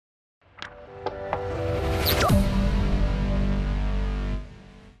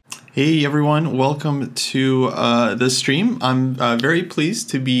Hey everyone, welcome to the stream. I'm very pleased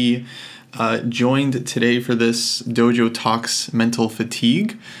to be joined today for this Dojo Talks Mental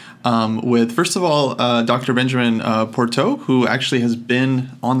Fatigue with, first of all, Dr. Benjamin Porto, who actually has been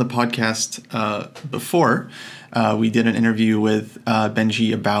on the podcast before. We did an interview with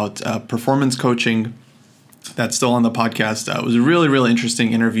Benji about performance coaching. That's still on the podcast. It was a really, really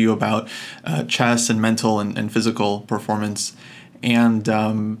interesting interview about chess and mental and physical performance.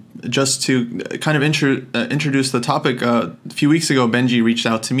 And just to kind of introduce the topic, a few weeks ago, Benji reached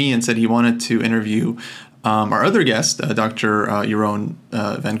out to me and said he wanted to interview our other guest, Dr. Jeroen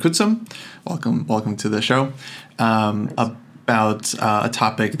van Cutsem. Welcome to the show. About a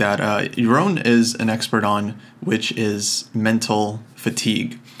topic that Jeroen is an expert on, which is mental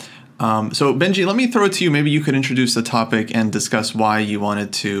fatigue. So Benji, let me throw it to you. Maybe you could introduce the topic and discuss why you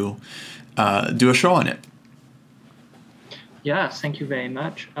wanted to do a show on it. Yeah, thank you very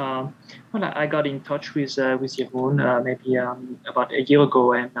much. Well, I got in touch with Jeroen maybe about a year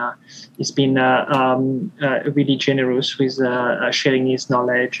ago, and he's been really generous with sharing his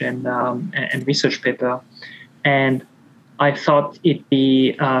knowledge and research paper. And I thought it'd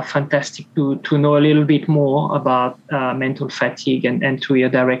be fantastic to know a little bit more about mental fatigue and to hear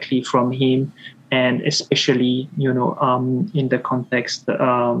directly from him, and especially in the context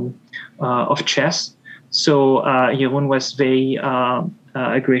of chess. So Jeroen was very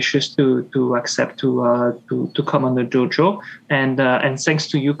gracious to accept to come on the dojo, and thanks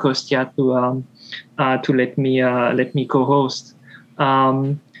to you, Kostya, to let me co-host.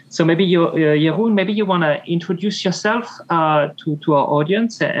 So maybe Jeroen, maybe you want to introduce yourself to our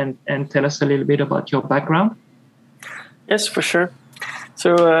audience and tell us a little bit about your background. Yes, for sure.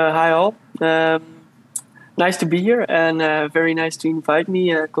 So hi all. Nice to be here, and very nice to invite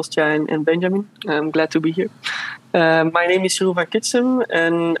me, Kostya and Benjamin. I'm glad to be here. My name is Jeroen van Cutsem,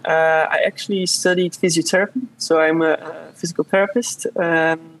 and I actually studied physiotherapy. So I'm a physical therapist.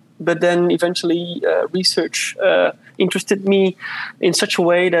 But then eventually research interested me in such a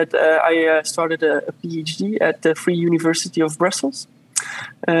way that I started a PhD at the Free University of Brussels.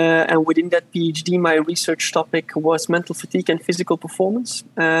 And within that PhD, my research topic was mental fatigue and physical performance.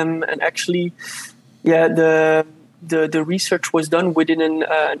 And actually, the research was done within an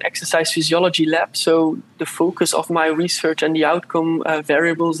exercise physiology lab. So the focus of my research and the outcome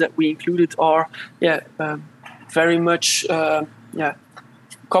variables that we included are very much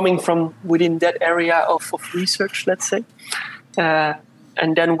coming from within that area of research, let's say.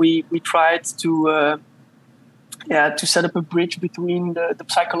 And then we tried to set up a bridge between the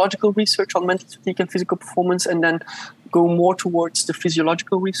psychological research on mental fatigue and physical performance, and then go more towards the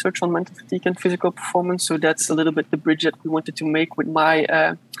physiological research on mental fatigue and physical performance. So that's a little bit the bridge that we wanted to make with my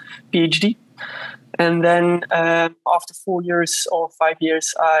PhD. And then after 4 years or 5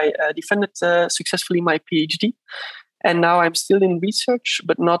 years, I defended successfully my PhD. And now I'm still in research,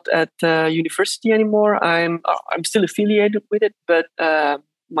 but not at university anymore. I'm still affiliated with it, but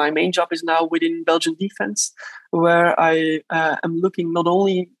my main job is now within Belgian Defense, where I am looking not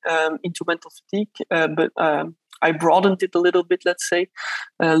only into mental fatigue, but I broadened it a little bit, let's say,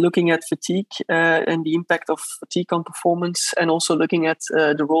 looking at fatigue and the impact of fatigue on performance, and also looking at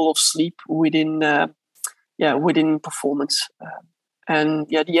the role of sleep within performance.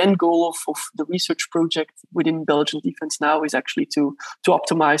 The end goal of the research project within Belgian Defense now is actually to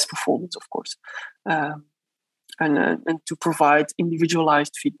optimize performance, of course. And to provide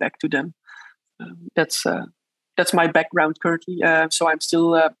individualized feedback to them. That's my background currently. So I'm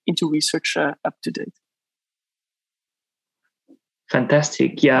still into research up to date.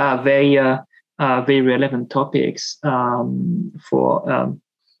 Fantastic. Yeah, very relevant topics for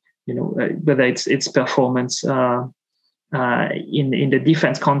whether it's performance in the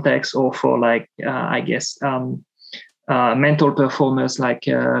defense context, or for mental performers like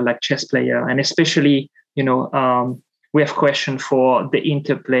chess player, and especially we have questions for the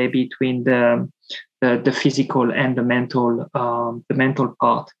interplay between the physical and the mental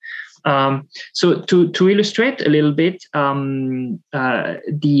part. So to illustrate a little bit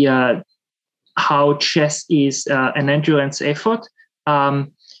how chess is an endurance effort, I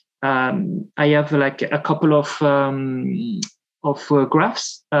have a couple of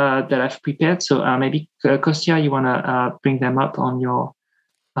graphs that I've prepared. So maybe Kostya, you want to bring them up on your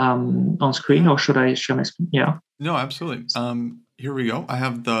on screen, or should I share my screen? Yeah. No, absolutely. Here we go. I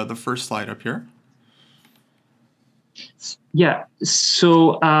have the first slide up here. Yeah.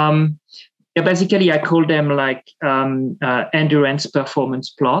 So basically, I call them endurance performance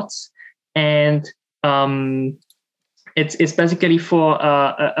plots, and it's basically for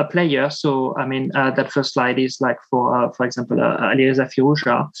a player. So I mean, that first slide is like for example, Alireza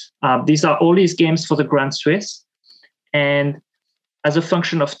Firouzja. These are all these games for the Grand Swiss, and as a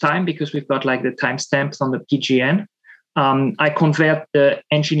function of time, because we've got like the timestamps on the PGN, I convert the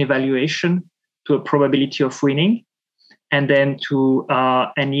engine evaluation to a probability of winning, and then to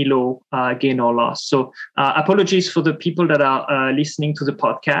an ELO gain or loss. So apologies for the people that are listening to the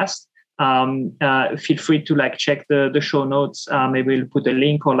podcast. Feel free to like check the show notes. Maybe we'll put a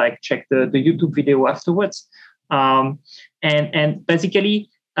link, or like check the YouTube video afterwards. And basically,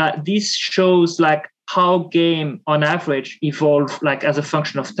 this shows like how game on average evolve like as a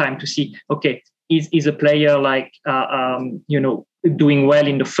function of time, to see, okay, is a player like doing well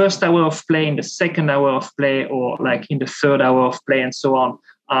in the first hour of play, in the second hour of play, or like in the third hour of play, and so on.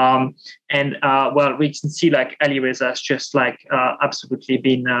 Well, we can see like Alireza has just like absolutely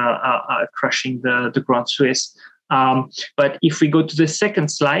been crushing the Grand Swiss. But if we go to the second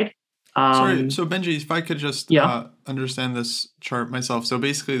slide. Sorry, so Benji, if I could just understand this chart myself. So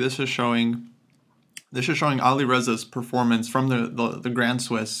basically this is showing Alireza's performance from the Grand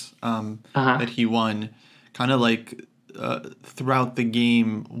Swiss that he won, kind of like throughout the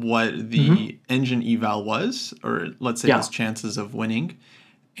game, what the engine eval was, or let's say his chances of winning.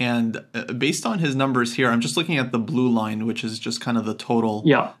 And based on his numbers here, I'm just looking at the blue line, which is just kind of the total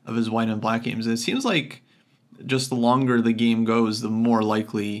of his white and black games. It seems like just the longer the game goes, the more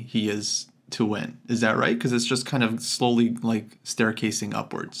likely he is to win. Is that right? Because it's just kind of slowly like staircasing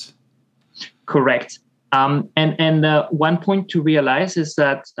upwards. Correct. And one point to realize is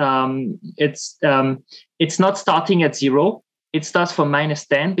that it's not starting at 0. It starts from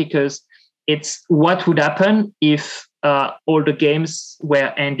 -10, because it's what would happen if all the games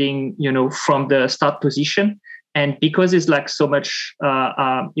were ending, from the start position. And because it's like so much,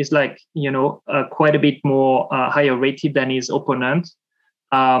 it's like, quite a bit more higher rated than his opponent.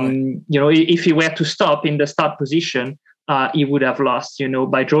 If he were to stop in the start position, he would have lost,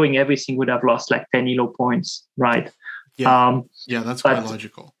 by drawing everything, would have lost like 10 ELO points, right? Yeah, that's quite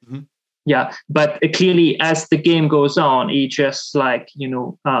logical. Mm-hmm. Yeah, but clearly as the game goes on, he just like,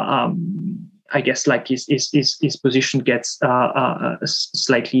 I guess like his position gets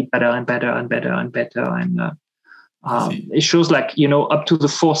slightly better and better and better and better. And it shows like, up to the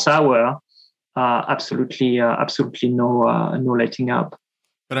fourth hour, absolutely no letting up.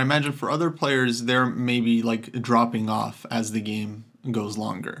 But I imagine for other players, they're maybe like dropping off as the game goes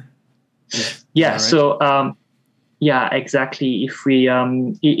longer. Yeah. Right? So, exactly.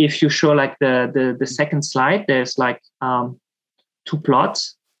 If you show like the second slide, there's like 2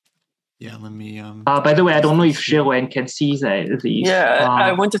 plots. Yeah, let me. By the way, I don't know if Jeroen can see these. Yeah,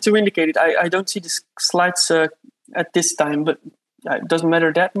 I wanted to indicate it. I don't see the slides at this time, but it doesn't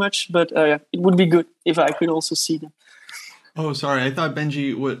matter that much. But it would be good if I could also see them. Oh, sorry. I thought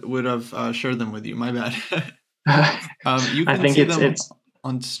Benji would have shared them with you. My bad. You can see them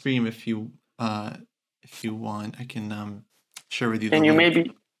on stream if you want. I can share with you. Can you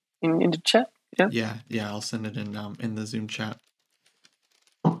maybe in the chat? Yeah. I'll send it in the Zoom chat.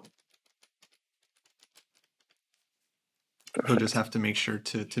 Perfect. You'll just have to make sure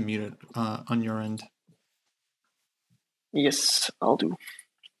to mute it on your end. Yes, I'll do.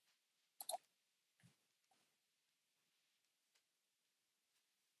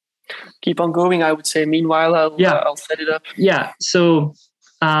 Keep on going, I would say. Meanwhile, I'll set it up. Yeah. So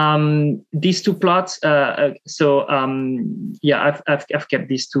these 2 plots. I've kept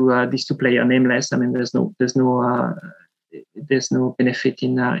these two player nameless. I mean, there's no benefit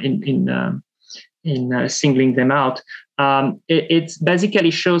in singling them out. It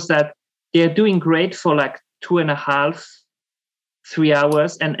basically shows that they're doing great for like 2.5, 3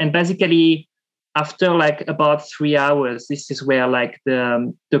 hours, and basically after like about 3 hours, this is where like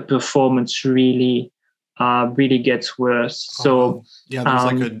the performance really gets worse. So there's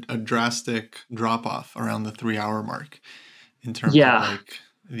like a drastic drop off around the 3 hour mark in terms of like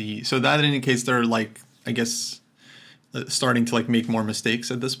so that indicates they're like, I guess, starting to like make more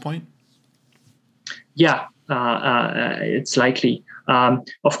mistakes at this point. Yeah, it's likely.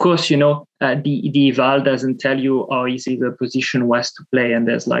 Of course, the eval doesn't tell you how easy the position was to play, and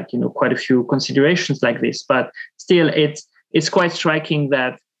there's like quite a few considerations like this. But still, it's quite striking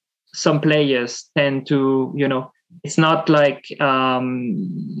that some players tend to, it's not like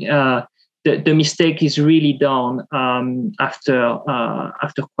the mistake is really done after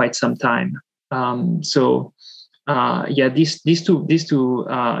quite some time.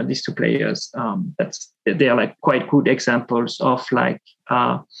 These two players, they are like quite good examples of like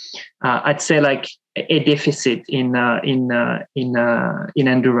I'd say like a deficit in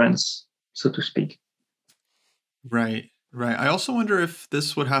endurance, so to speak. Right. Right. I also wonder if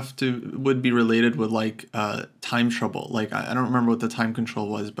this would be related with like time trouble. Like I don't remember what the time control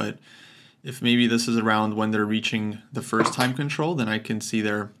was, but if maybe this is around when they're reaching the first time control, then I can see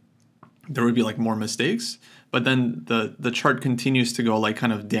there would be like more mistakes. But then the chart continues to go like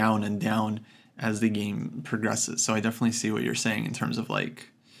kind of down and down as the game progresses. So I definitely see what you're saying in terms of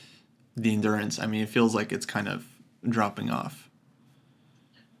like the endurance. I mean, it feels like it's kind of dropping off.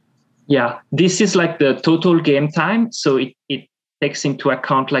 Yeah, this is like the total game time. So it takes into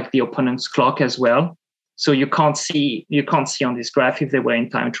account like the opponent's clock as well. So you can't see on this graph if they were in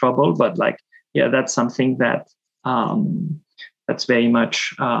time trouble, but like, yeah, that's something that that's very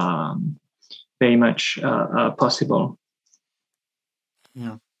much possible.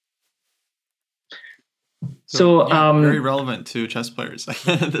 Yeah. So yeah, very relevant to chess players,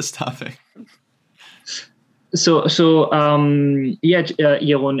 this topic. So Jeroen,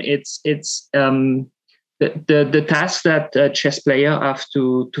 it's the task that chess player have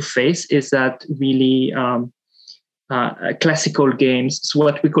to face is that really classical games. So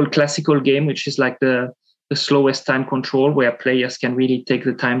what we call classical game, which is like the slowest time control, where players can really take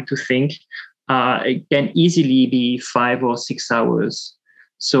the time to think. It can easily be 5 or 6 hours.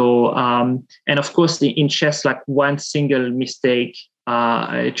 So and of course in chess, like one single mistake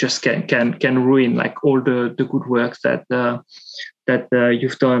it just can ruin like all the good work that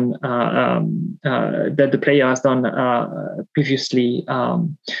you've done, that the player has done previously.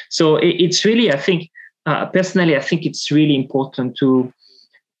 So it's really, I think, personally, I think it's really important to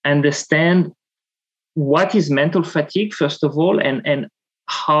understand what is mental fatigue first of all, and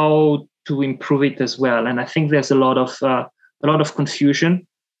how to improve it as well. And I think there's a lot of confusion.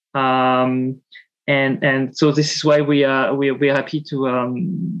 And so this is why we're happy to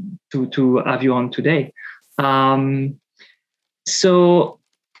have you on today. So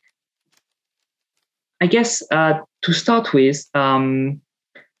I guess to start with, I'd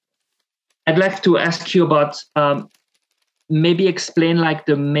like to ask you about maybe explain like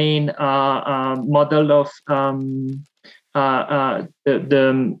the main model of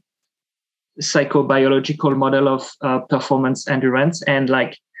the psychobiological model of performance endurance, and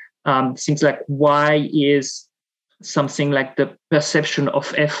like things like why is something like the perception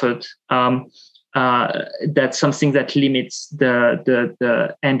of effort that's something that limits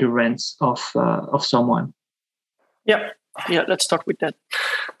the endurance of someone. Yeah, let's start with that.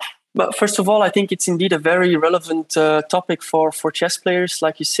 But first of all, I think it's indeed a very relevant topic for chess players.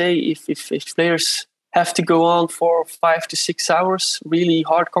 Like you say, if players have to go on for 5 to 6 hours, really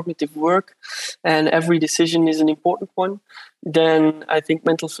hard cognitive work, and every decision is an important one, then I think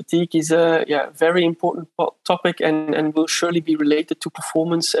mental fatigue is a very important topic and will surely be related to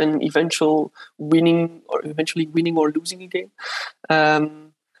performance and eventually winning or losing a game.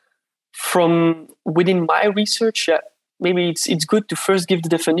 From within my research, maybe it's good to first give the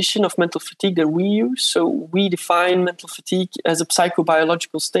definition of mental fatigue that we use. So we define mental fatigue as a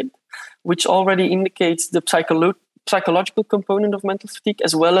psychobiological state, which already indicates the psychological component of mental fatigue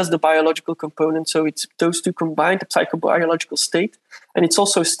as well as the biological component. So it's those two combined, the psychobiological state, and it's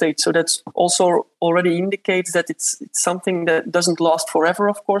also a state. So that's also already indicates that it's something that doesn't last forever,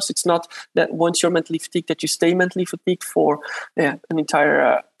 of course. It's not that once you're mentally fatigued that you stay mentally fatigued for an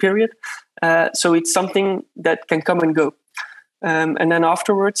entire period. So it's something that can come and go. And then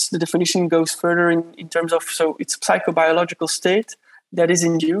afterwards, the definition goes further in terms of, so it's a psychobiological state that is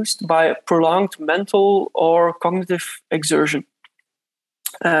induced by prolonged mental or cognitive exertion.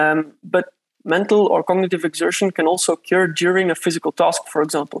 But mental or cognitive exertion can also occur during a physical task, for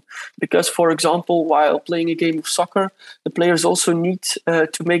example. Because, for example, while playing a game of soccer, the players also need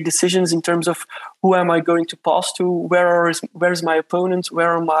to make decisions in terms of who am I going to pass to, where is my opponent,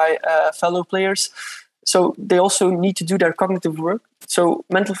 where are my fellow players. So they also need to do their cognitive work. So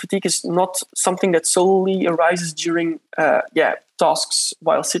mental fatigue is not something that solely arises during tasks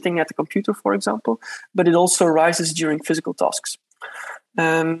while sitting at the computer, for example, but it also arises during physical tasks.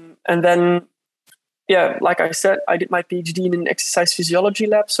 And then, like I said, I did my PhD in an exercise physiology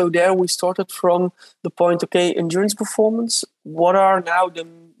lab. So there we started from the point, okay, endurance performance. What are now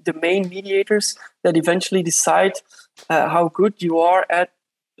the main mediators that eventually decide how good you are at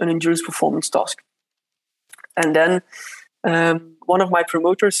an endurance performance task? And then one of my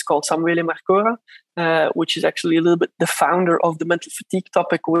promoters called Samuele Marcora, which is actually a little bit the founder of the mental fatigue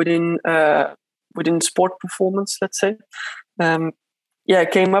topic within sport performance, let's say,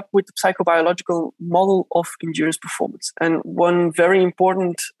 came up with the psychobiological model of endurance performance. And one very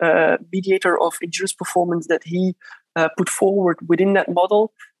important mediator of endurance performance that he put forward within that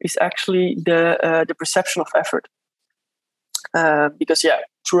model is actually the perception of effort. Because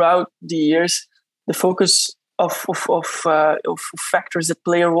throughout the years, the focus of factors that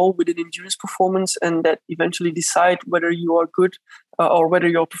play a role within endurance performance and that eventually decide whether you are good or whether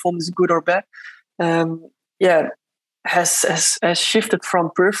your performance is good or bad. Has shifted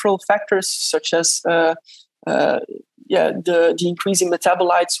from peripheral factors such as the increasing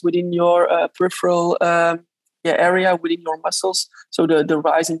metabolites within your peripheral area within your muscles. So the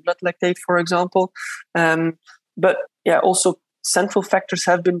rise in blood lactate, for example. But also central factors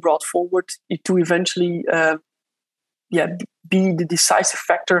have been brought forward to eventually be the decisive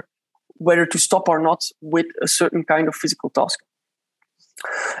factor whether to stop or not with a certain kind of physical task.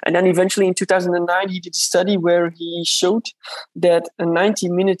 And then eventually in 2009, he did a study where he showed that a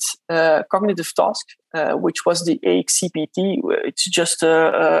 90-minute cognitive task, which was the AXCPT, it's just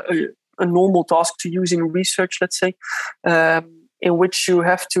a normal task to use in research, let's say, in which you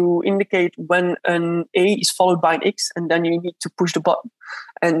have to indicate when an A is followed by an X, and then you need to push the button.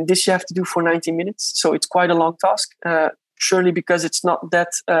 And this you have to do for 90 minutes. So it's quite a long task, surely because it's not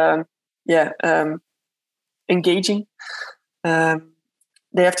that engaging.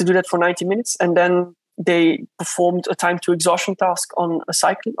 They have to do that for 90 minutes, and then they performed a time to exhaustion task on a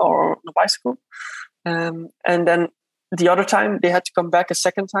cycle or on a bicycle. And then the other time, they had to come back a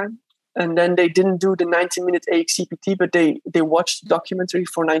second time. And then they didn't do the 90-minute AXCPT, but they watched the documentary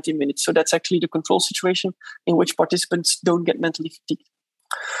for 90 minutes. So that's actually the control situation in which participants don't get mentally fatigued.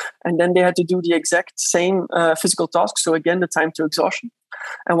 And then they had to do the exact same physical task. So again, the time to exhaustion.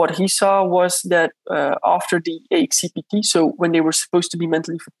 And what he saw was that after the AXCPT, so when they were supposed to be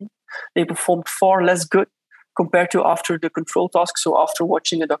mentally fatigued, they performed far less good compared to after the control task, so after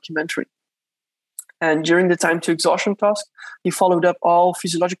watching a documentary. And during the time to exhaustion task, he followed up all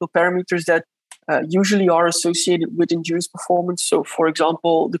physiological parameters that usually are associated with endurance performance. So, for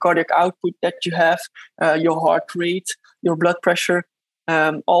example, the cardiac output that you have, your heart rate, your blood pressure,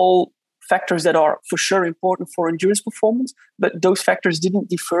 all factors that are for sure important for endurance performance, but those factors didn't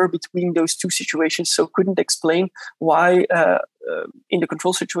differ between those two situations, so couldn't explain why in the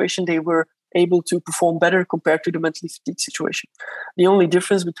control situation they were able to perform better compared to the mentally fatigued situation. The only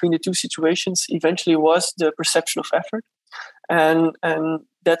difference between the two situations eventually was the perception of effort, and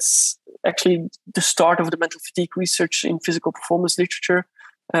that's actually the start of the mental fatigue research in physical performance literature.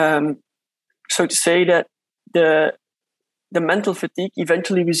 So to say that the mental fatigue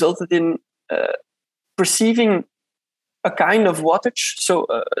eventually resulted in perceiving a kind of wattage, so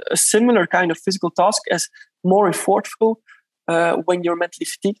a similar kind of physical task as more effortful when you're mentally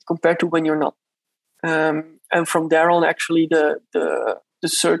fatigued compared to when you're not. And from there on, actually, the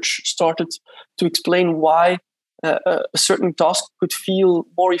search started to explain why a certain task could feel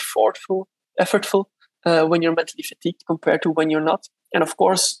more effortful when you're mentally fatigued compared to when you're not. And of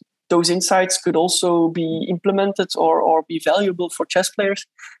course, those insights could also be implemented or be valuable for chess players,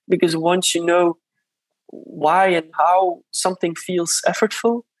 because once you know why and how something feels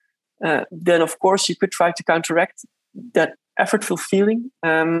effortful, then of course you could try to counteract that effortful feeling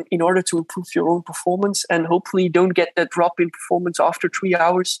in order to improve your own performance, and hopefully don't get that drop in performance after 3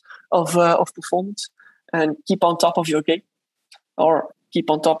 hours of performance, and keep on top of your game, or keep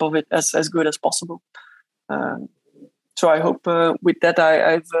on top of it as good as possible. So I hope with that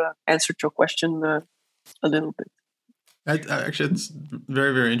I've answered your question a little bit. Actually, it's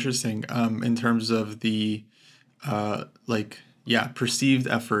very, very interesting in terms of the perceived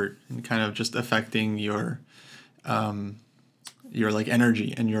effort and kind of just affecting your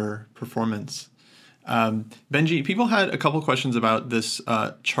energy and your performance. Benji, people had a couple questions about this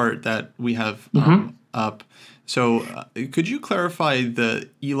chart that we have up. So could you clarify the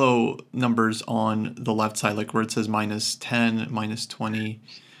ELO numbers on the left side, like where it says -10, -20?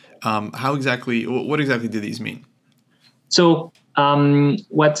 What exactly do these mean? So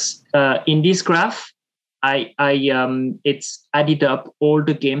what's in this graph, it's added up all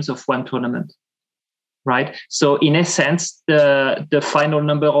the games of one tournament, right? So in a sense, the final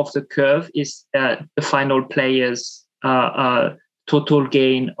number of the curve is the final player's total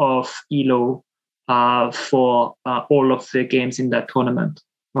gain of ELO for all of the games in that tournament,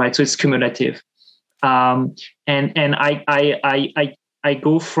 right? So it's cumulative, and I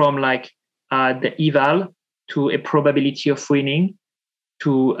go from like the eval to a probability of winning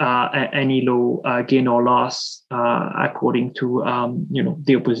to an ELO gain or loss according to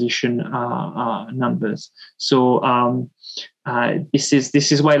the opposition numbers. So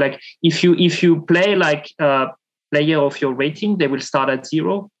this is why, like, if you play like a player of your rating, they will start at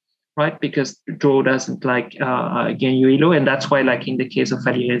 0, right? Because draw doesn't like gain you ELO, and that's why, like in the case of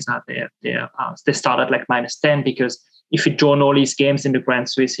Alireza, they start at like -10, because if it drawn all his games in the Grand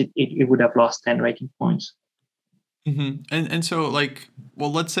Swiss, it would have lost 10 rating points. Mm-hmm. And so, like,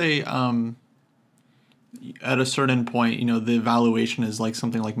 well, let's say at a certain point, the evaluation is like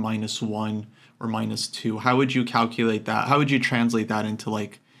something like -1 or -2. How would you calculate that? How would you translate that into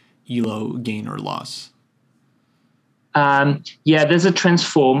like elo gain or loss? There's a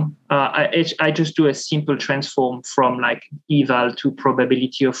transform. I just do a simple transform from like eval to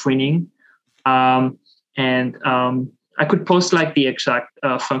probability of winning. I could post like the exact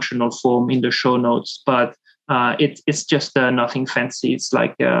functional form in the show notes, but it's just nothing fancy. It's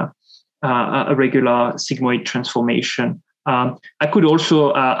like a regular sigmoid transformation. I could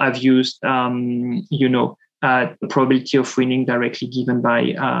also have used, probability of winning directly given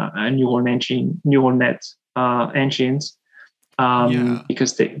by a neural net engines,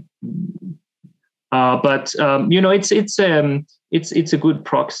 because they. It's a good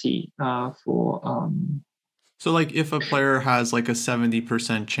proxy for. So, like, if a player has like a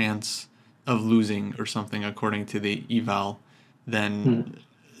 70% chance of losing or something according to the eval, then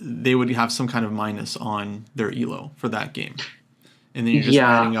they would have some kind of minus on their elo for that game, and then you're just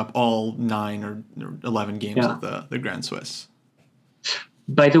adding up all 9 or 11 games of the Grand Swiss.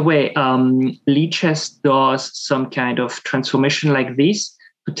 By the way, Lichess does some kind of transformation like this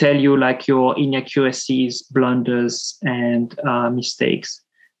to tell you like your inaccuracies, blunders, and mistakes,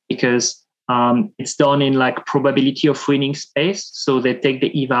 because it's done in like probability of winning space. So they take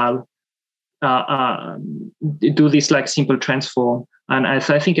the eval, do this like simple transform, and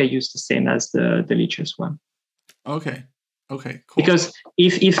I think I use the same as the Lichess one. Okay, cool. Because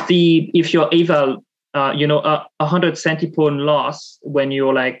if your eval, 100 centipone loss when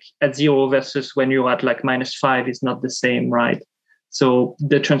you're like at 0 versus when you're at like -5 is not the same, right? So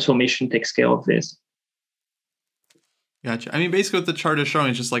the transformation takes care of this. Gotcha. I mean, basically what the chart is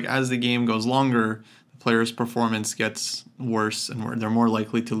showing is just like as the game goes longer, the player's performance gets worse, and they're more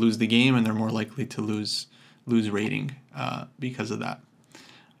likely to lose the game, and they're more likely to lose rating because of that.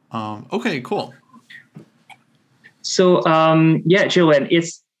 Okay, cool. So Joanne,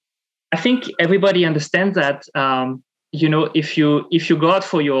 I think everybody understands that. If you go out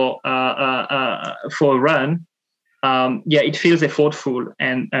for your for a run, it feels effortful,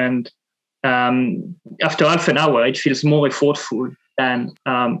 and after half an hour, it feels more effortful than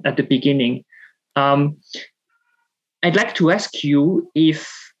at the beginning. I'd like to ask you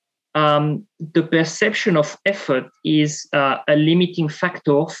if the perception of effort is a limiting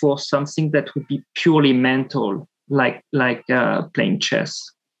factor for something that would be purely mental, like playing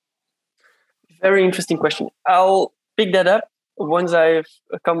chess. Very interesting question. I'll pick that up once I've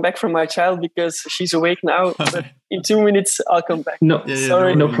come back from my child, because she's awake now. But in 2 minutes, I'll come back.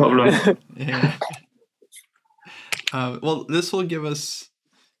 Sorry, no problem. Well, this will give us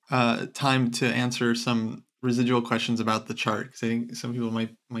time to answer some residual questions about the chart, because I think some people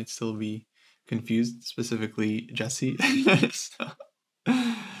might still be confused, specifically Jesse.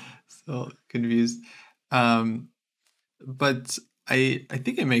 so confused. But I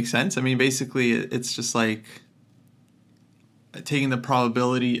think it makes sense. I mean, basically, it's just like taking the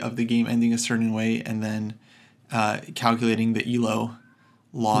probability of the game ending a certain way and then calculating the elo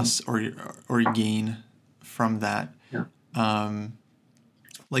loss or gain from that. Yeah.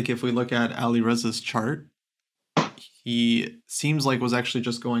 Like if we look at Ali Reza's chart, he seems like was actually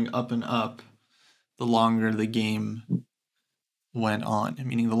just going up and up the longer the game went on.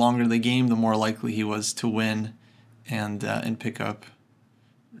 Meaning, the longer the game, the more likely he was to win and pick up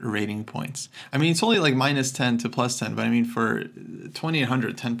rating points. I mean, it's only like -10 to +10, but I mean, for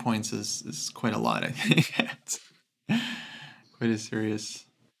 2800, 10 points is quite a lot. I think it's quite a serious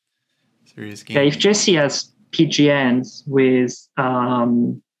game. Yeah, if Jesse has PGNs with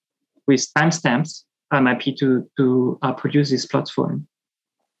timestamps, I'm happy to produce this plot for him.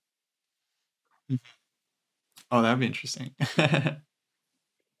 Oh, that'd be interesting.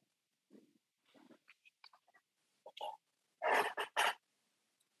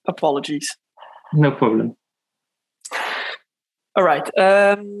 Apologies. No problem. All right.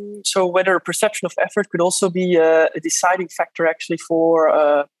 So whether perception of effort could also be a deciding factor actually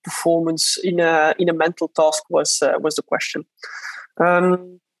for performance in a mental task was the question.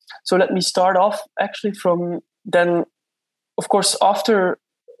 So let me start off actually from then. Of course, after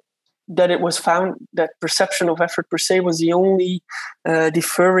that, it was found that perception of effort per se was the only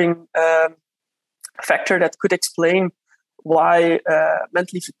differing factor that could explain why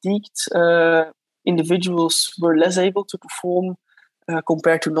mentally fatigued individuals were less able to perform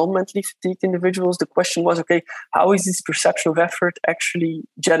compared to non-mentally fatigued individuals. The question was, okay, how is this perception of effort actually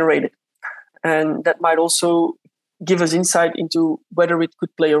generated? And that might also give us insight into whether it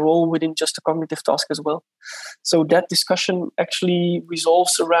could play a role within just a cognitive task as well. So that discussion actually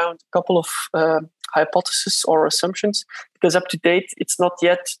resolves around a couple of hypotheses or assumptions, because up to date, it's not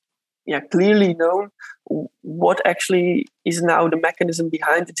yet clearly known what actually is now the mechanism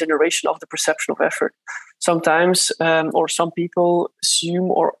behind the generation of the perception of effort. Sometimes, or some people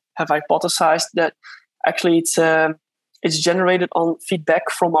assume or have hypothesized that actually it's generated on feedback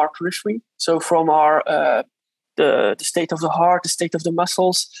from our periphery, so from our the state of the heart, the state of the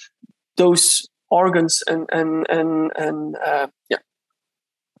muscles, those organs, and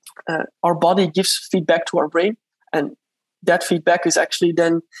our body gives feedback to our brain, and that feedback is actually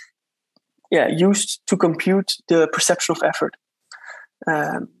then used to compute the perception of effort.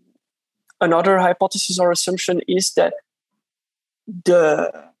 Another hypothesis or assumption is that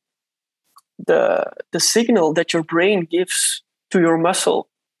the signal that your brain gives to your muscle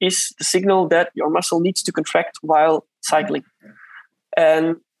is the signal that your muscle needs to contract while cycling.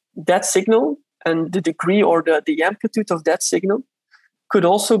 And that signal and the degree or the amplitude of that signal could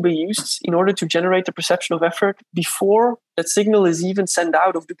also be used in order to generate the perception of effort before that signal is even sent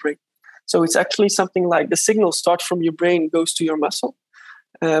out of the brain. So it's actually something like the signal starts from your brain, goes to your muscle.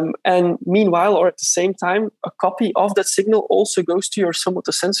 And meanwhile, or at the same time, a copy of that signal also goes to your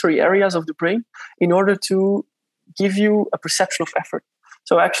somatosensory areas of the brain in order to give you a perception of effort.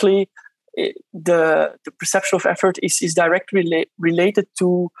 So actually, the perception of effort is directly related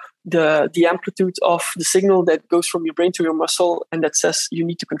to the amplitude of the signal that goes from your brain to your muscle and that says you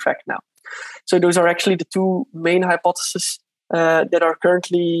need to contract now. So those are actually the two main hypotheses that are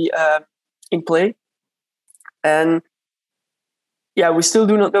currently in play. And we still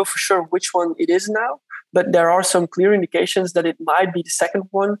do not know for sure which one it is now, but there are some clear indications that it might be the second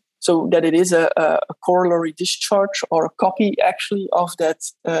one, so that it is a corollary discharge or a copy actually of that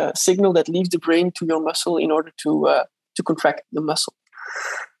signal that leaves the brain to your muscle in order to contract the muscle.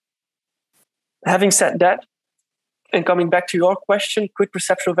 Having said that, and coming back to your question, could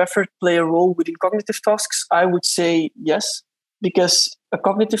perception of effort play a role within cognitive tasks? I would say yes, because a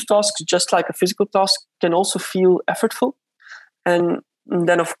cognitive task, just like a physical task, can also feel effortful. And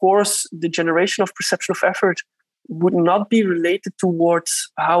then, of course, the generation of perception of effort would not be related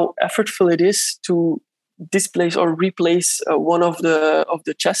towards how effortful it is to displace or replace one of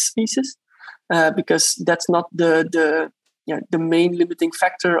the chess pieces, because that's not the main limiting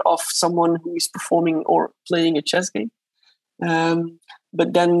factor of someone who is performing or playing a chess game.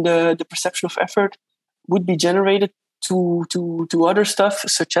 But then the perception of effort would be generated to other stuff,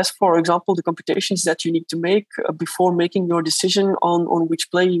 such as, for example, the computations that you need to make before making your decision on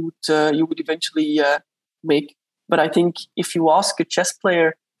which play you would eventually make. But I think if you ask a chess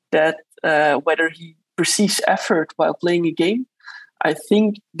player that whether he perceives effort while playing a game, I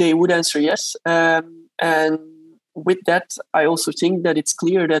think they would answer yes. And with that, I also think that it's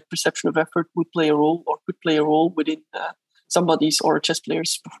clear that perception of effort would play a role or could play a role within somebody's or a chess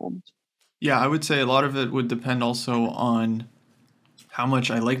player's performance. Yeah, I would say a lot of it would depend also on how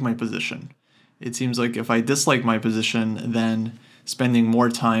much I like my position. It seems like if I dislike my position, then spending more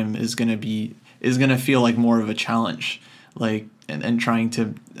time is gonna feel like more of a challenge, like and trying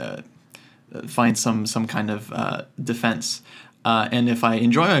to find some kind of defense. And if I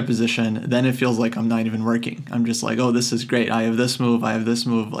enjoy my position, then it feels like I'm not even working. I'm just like, oh, this is great. I have this move.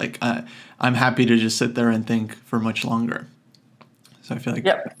 Like I'm happy to just sit there and think for much longer. So I feel like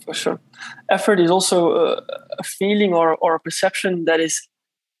for sure. Effort is also a feeling or a perception that is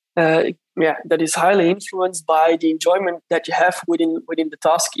highly influenced by the enjoyment that you have within the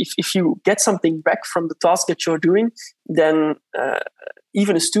task. If you get something back from the task that you're doing, then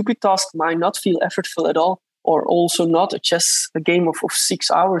even a stupid task might not feel effortful at all, or also not a game of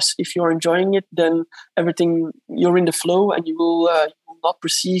 6 hours. If you're enjoying it, then everything, you're in the flow, and you will not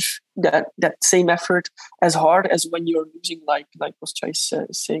perceive that same effort as hard as when you're losing, like Kostya is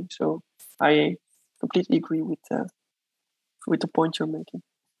saying. So I completely agree with the point you're making.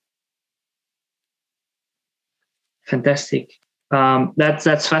 Fantastic.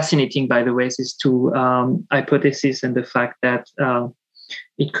 That's fascinating, by the way, these two hypotheses, and the fact that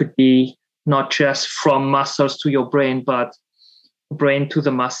it could be not just from muscles to your brain, but brain to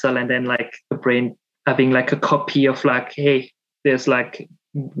the muscle, and then like the brain having like a copy of like, hey, there's like,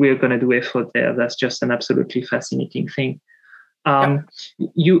 we're going to do effort there. That's just an absolutely fascinating thing.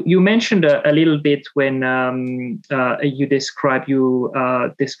 You mentioned a little bit when you described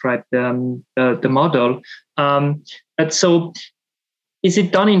the model. But so is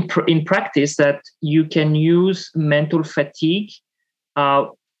it done in practice that you can use mental fatigue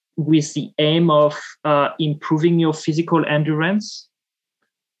with the aim of improving your physical endurance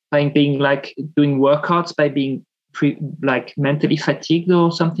by being like doing workouts, by being like mentally fatigued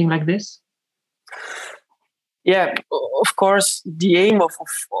or something like this? Yeah, of course, the aim of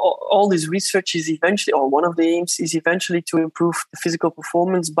all this research is eventually, or one of the aims is eventually to improve the physical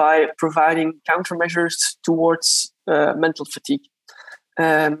performance by providing countermeasures towards mental fatigue.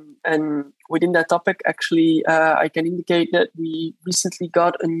 And within that topic, actually, I can indicate that we recently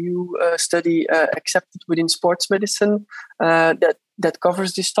got a new study accepted within sports medicine that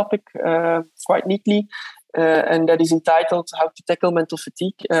covers this topic quite neatly. And that is entitled How to Tackle Mental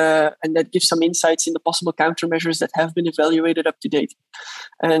Fatigue, and that gives some insights in the possible countermeasures that have been evaluated up to date.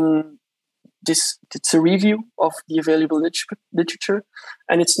 And it's a review of the available literature,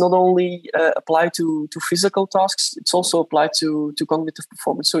 and it's not only applied to physical tasks, it's also applied to cognitive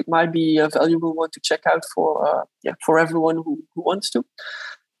performance. So it might be a valuable one to check out for everyone who wants to.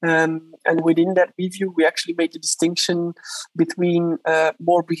 And within that review, we actually made the distinction between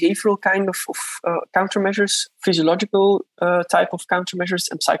more behavioral kind of countermeasures, physiological type of countermeasures,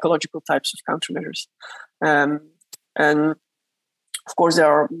 and psychological types of countermeasures. And of course, there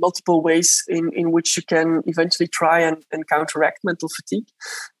are multiple ways in which you can eventually try and counteract mental fatigue.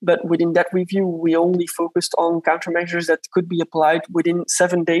 But within that review, we only focused on countermeasures that could be applied within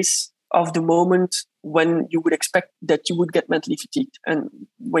 7 days of the moment when you would expect that you would get mentally fatigued and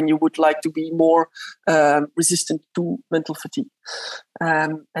when you would like to be more resistant to mental fatigue.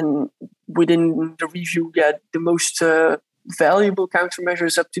 And within the review, the most valuable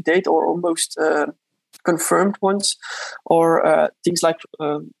countermeasures up to date, or almost confirmed ones, or things like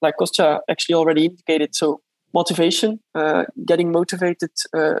Kostya actually already indicated. So motivation, getting motivated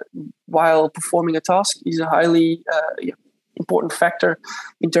while performing a task is a highly important factor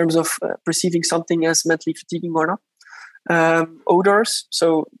in terms of perceiving something as mentally fatiguing or not. Odors,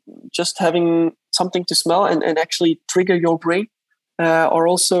 so just having something to smell and actually trigger your brain, are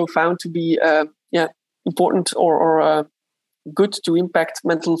also found to be important or good to impact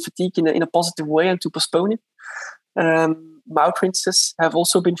mental fatigue in a positive way and to postpone it. Mouth rinses have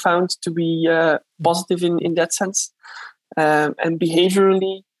also been found to be positive in that sense. And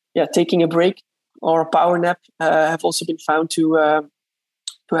behaviorally, taking a break or a power nap have also been found to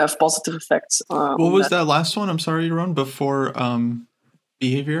have positive effects. What was that last one? I'm sorry, Jeroen, before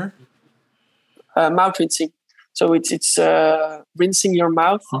behavior? Mouth rinsing. So it's rinsing your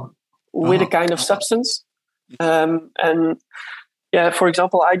mouth with a kind of substance. And for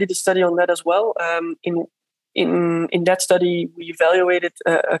example, I did a study on that as well. In that study, we evaluated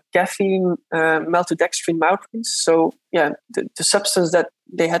a caffeine maltodextrin mouth rinse. So the substance that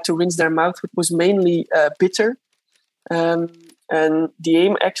they had to rinse their mouth with was mainly bitter. And the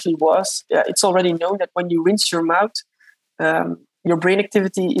aim actually was, it's already known that when you rinse your mouth, your brain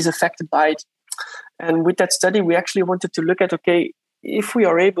activity is affected by it. And with that study, we actually wanted to look at, if we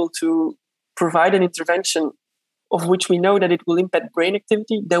are able to provide an intervention of which we know that it will impact brain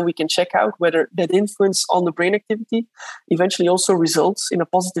activity, then we can check out whether that influence on the brain activity eventually also results in a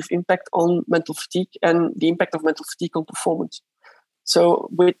positive impact on mental fatigue and the impact of mental fatigue on performance. So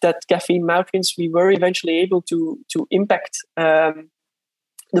with that caffeine mouth rinse, we were eventually able to impact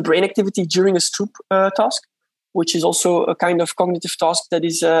the brain activity during a Stroop task, which is also a kind of cognitive task that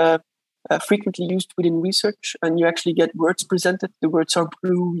is frequently used within research, and you actually get words presented. The words are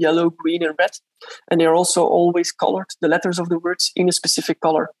blue, yellow, green, and red, and they're also always colored, the letters of the words, in a specific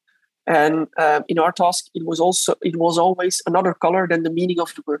color. And in our task, it was always another color than the meaning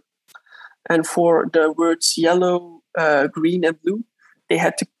of the word. And for the words yellow, green, and blue, they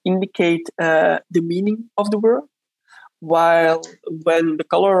had to indicate the meaning of the word. While when the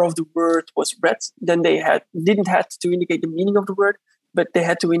color of the word was red, then they didn't have to indicate the meaning of the word, but they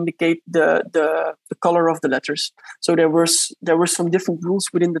had to indicate the color of the letters. So there were some different rules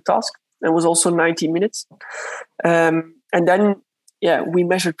within the task. There was also 90 minutes. And then, we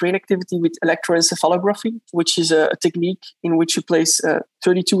measured brain activity with electroencephalography, which is a technique in which you place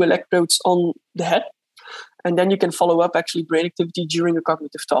 32 electrodes on the head. And then you can follow up actually brain activity during a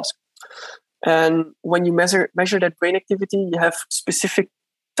cognitive task. And when you measure that brain activity, you have specific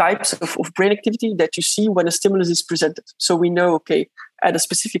types of brain activity that you see when a stimulus is presented. So we know, at a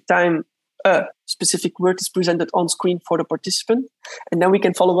specific time, a specific word is presented on screen for the participant, and then we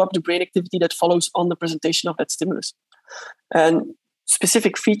can follow up the brain activity that follows on the presentation of that stimulus. And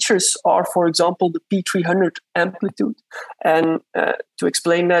specific features are, for example, the P300 amplitude. And to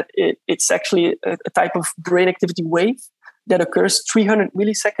explain that, it's actually a type of brain activity wave that occurs 300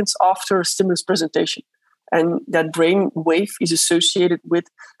 milliseconds after a stimulus presentation. And that brain wave is associated with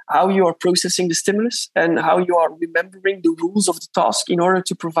how you are processing the stimulus and how you are remembering the rules of the task in order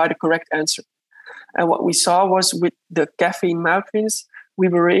to provide a correct answer. And what we saw was with the caffeine mouth rinse, we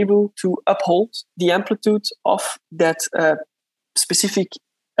were able to uphold the amplitude of that specific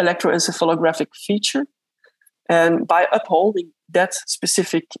electroencephalographic feature And by upholding that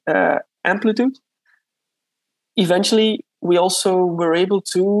specific amplitude, eventually we also were able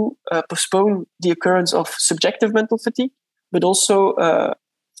to postpone the occurrence of subjective mental fatigue, but also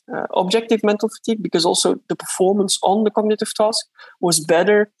objective mental fatigue, because also the performance on the cognitive task was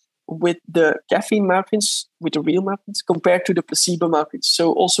better with the caffeine mouthrinse, with the real mouthrinse, compared to the placebo mouthrinse.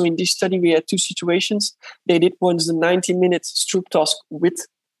 So also in this study, we had two situations. They did once the 90-minute Stroop task with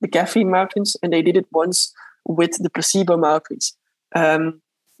the caffeine mouthrinse, and they did it once with the placebo mouthrinse,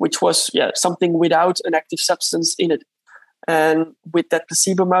 which was something without an active substance in it. And with that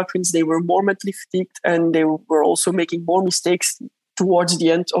placebo mouthrinse, they were more mentally fatigued, and they were also making more mistakes towards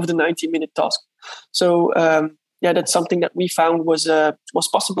the end of the 90-minute task. So that's something that we found was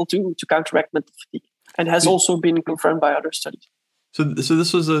possible to counteract mental fatigue, and has also been confirmed by other studies. So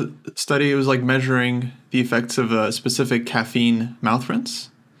this was a study. It was like measuring the effects of a specific caffeine mouth rinse,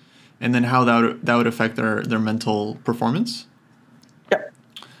 and then how that would affect their mental performance. Yeah.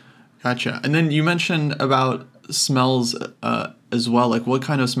 Gotcha. And then you mentioned about smells as well. Like, what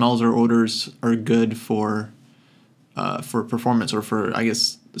kind of smells or odors are good for performance, or for, I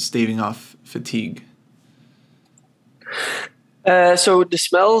guess, staving off fatigue? So the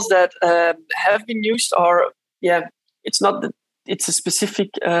smells that have been used are, it's not that it's a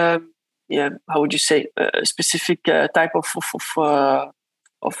specific, how would you say, a specific type of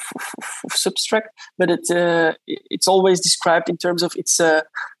substrate, but it's always described in terms of it's a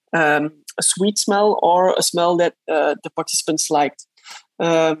sweet smell or a smell that the participants liked.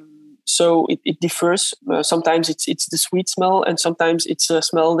 So it differs. Sometimes it's the sweet smell, and sometimes it's a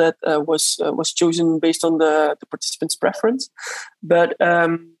smell that was chosen based on the participant's preference. But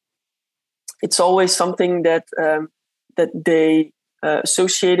it's always something that they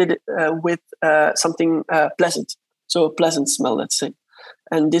associated with something pleasant. So a pleasant smell, let's say.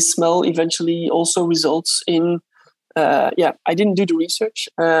 And this smell eventually also results in I didn't do the research,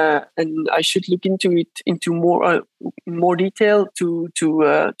 and I should look into it into more detail to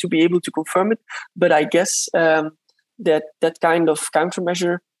be able to confirm it. But I guess that kind of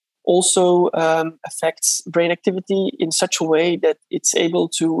countermeasure also affects brain activity in such a way that it's able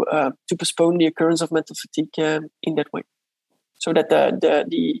to postpone the occurrence of mental fatigue in that way. So that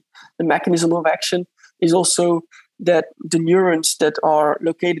the mechanism of action is also that the neurons that are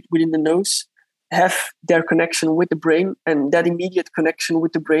located within the nose have their connection with the brain, and that immediate connection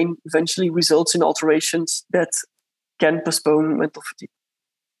with the brain eventually results in alterations that can postpone mental fatigue.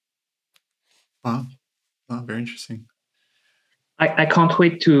 Wow, very interesting. I can't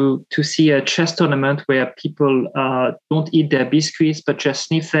wait to see a chess tournament where people don't eat their biscuits but just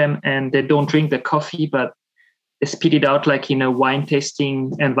sniff them, and they don't drink the coffee but they spit it out like in a wine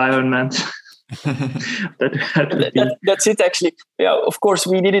tasting environment. That's it, actually. Yeah, of course,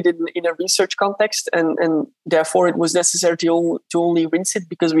 we did it in a research context, and therefore it was necessary to only rinse it,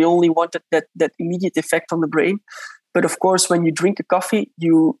 because we only wanted that immediate effect on the brain. But of course, when you drink a coffee,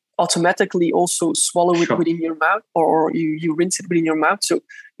 you automatically also swallow it within your mouth, or you rinse it within your mouth. So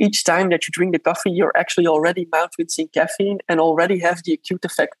each time that you drink the coffee, you're actually already mouth rinsing caffeine and already have the acute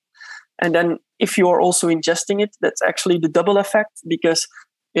effect. And then if you are also ingesting it, that's actually the double effect, because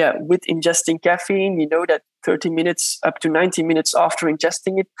with ingesting caffeine, you know that 30 minutes up to 90 minutes after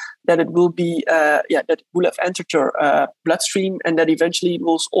ingesting it, that it will be, that it will have entered your bloodstream, and that eventually it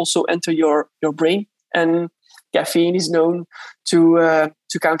will also enter your brain. And caffeine is known to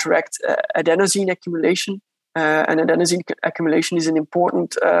counteract adenosine accumulation. And adenosine accumulation is an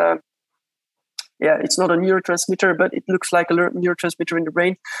important, it's not a neurotransmitter, but it looks like a neurotransmitter in the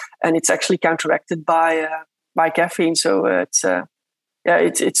brain, and it's actually counteracted by caffeine. So it's a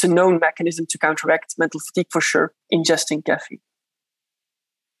known mechanism to counteract mental fatigue for sure, ingesting caffeine.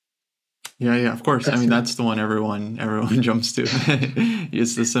 Yeah, of course. I mean, that's the one everyone jumps to.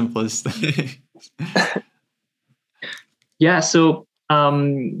 It's the simplest. Yeah, so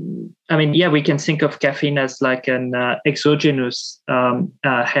we can think of caffeine as like an exogenous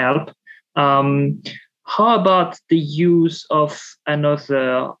help. How about the use of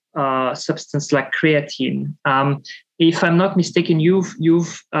another substance like creatine? If I'm not mistaken, you've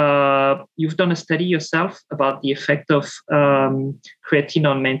done a study yourself about the effect of creatine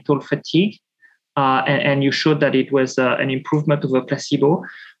on mental fatigue, and you showed that it was an improvement over placebo.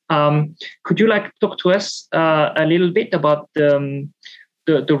 Could you talk to us a little bit about the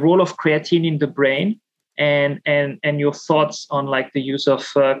role of creatine in the brain, and your thoughts on the use of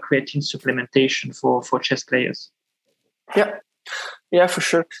creatine supplementation for chess players? Yeah, for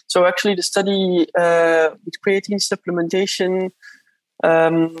sure. So actually the study with creatine supplementation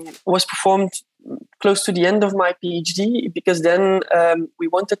was performed close to the end of my PhD, because then we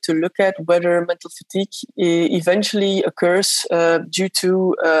wanted to look at whether mental fatigue eventually occurs due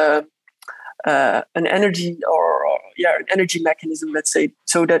to an energy an energy mechanism, let's say,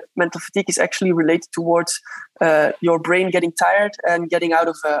 so that mental fatigue is actually related towards your brain getting tired and getting out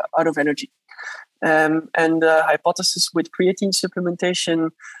of energy. And the hypothesis with creatine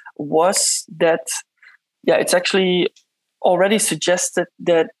supplementation was that, it's actually already suggested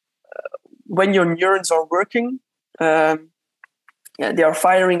that when your neurons are working, they are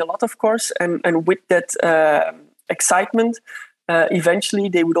firing a lot, of course, and with that excitement, eventually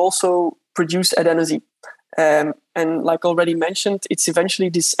they would also produce adenosine. And like already mentioned, it's eventually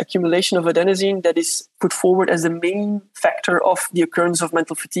this accumulation of adenosine that is put forward as the main factor of the occurrence of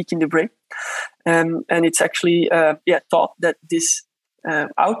mental fatigue in the brain. And it's actually thought that this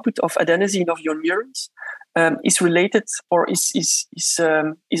output of adenosine of your neurons is related, or is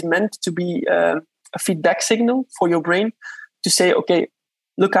meant to be a feedback signal for your brain to say, okay,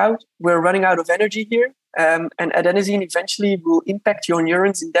 look out, we're running out of energy here. And adenosine eventually will impact your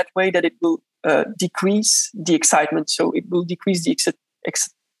neurons in that way that it will decrease the excitement. So it will decrease the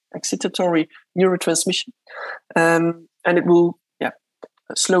excitatory neurotransmission. And it will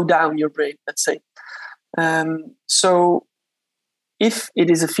slow down your brain, let's say. So if it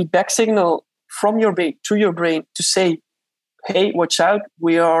is a feedback signal from your brain to your brain to say, hey, watch out,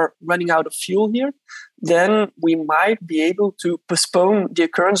 we are running out of fuel here, then we might be able to postpone the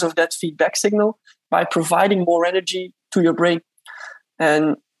occurrence of that feedback signal by providing more energy to your brain.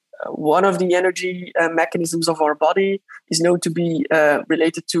 And one of the energy mechanisms of our body is known to be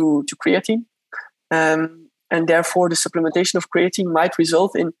related to creatine. And therefore, the supplementation of creatine might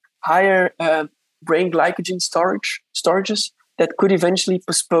result in higher brain glycogen storages that could eventually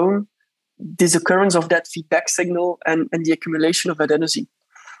postpone this occurrence of that feedback signal and the accumulation of adenosine.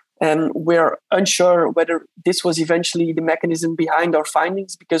 And we're unsure whether this was eventually the mechanism behind our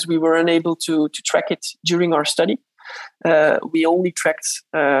findings, because we were unable to track it during our study. We only tracked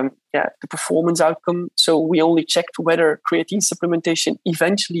the performance outcome. So we only checked whether creatine supplementation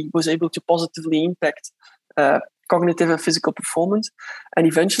eventually was able to positively impact cognitive and physical performance. And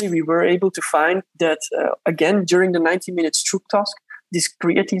eventually we were able to find that, again, during the 90-minute Stroop task, this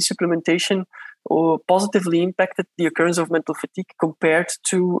creatine supplementation positively impacted the occurrence of mental fatigue compared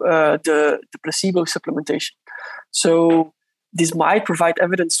to the placebo supplementation. So this might provide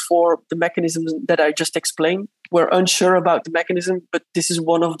evidence for the mechanisms that I just explained. We're unsure about the mechanism, but this is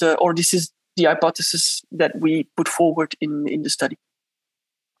this is the hypothesis that we put forward in the study.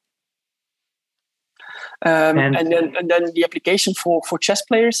 And then the application for chess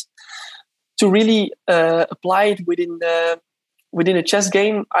players to really apply it within a chess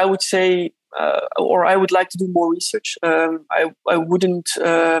game, I would say, or I would like to do more research. I wouldn't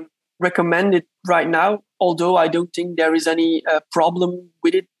recommend it right now, although I don't think there is any problem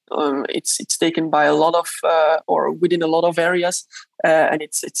with it. It's taken by a lot of or within a lot of areas, and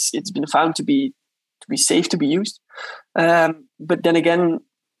it's been found to be safe to be used. But then again,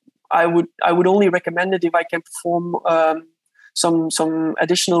 I would only recommend it if I can perform some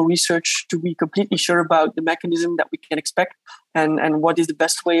additional research to be completely sure about the mechanism that we can expect and what is the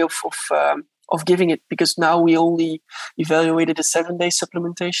best way of giving it. Because now we only evaluated a 7-day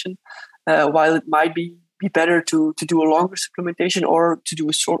supplementation, while it might be better to do a longer supplementation or to do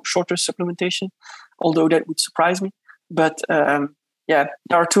a shorter supplementation, although that would surprise me. But there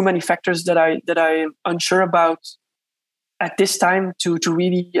are too many factors that I'm unsure about at this time to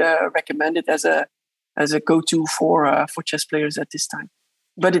really recommend it as a go-to for chess players at this time.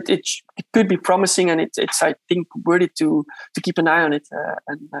 But it could be promising, and it's I think worthy to keep an eye on it,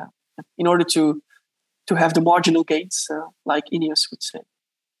 and in order to have the marginal gains, like Ineos would say.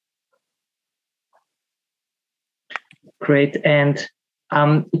 Great. And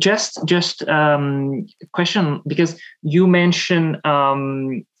just question, because you mentioned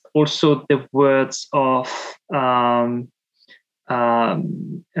also the words of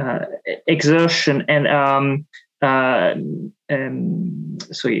exertion and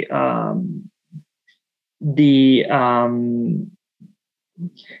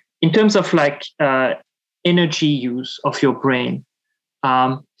in terms of like energy use of your brain,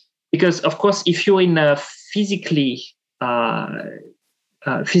 because of course if you're in a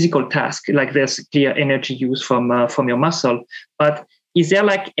physical task, like there's clear energy use from your muscle, but is there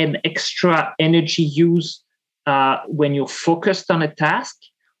like an extra energy use when you're focused on a task,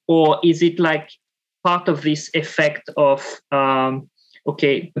 or is it like part of this effect of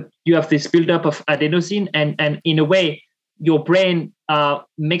you have this buildup of adenosine and in a way your brain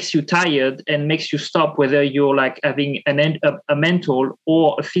makes you tired and makes you stop, whether you're like having a mental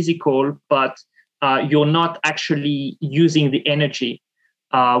or a physical, but you're not actually using the energy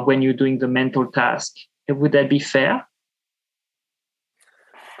when you're doing the mental task. Would that be fair?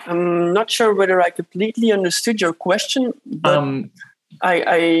 I'm not sure whether I completely understood your question, but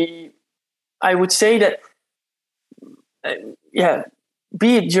I would say that,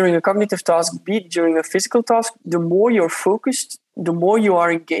 be it during a cognitive task, be it during a physical task, the more you're focused, the more you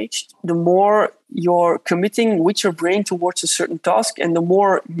are engaged, the more you're committing with your brain towards a certain task, and the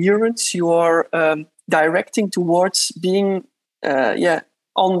more neurons you are directing towards being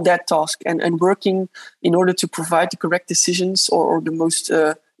on that task and working in order to provide the correct decisions or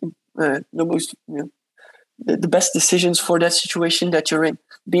the best decisions for that situation that you're in,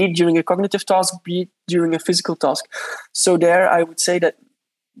 be it during a cognitive task, be it during a physical task. So there, I would say that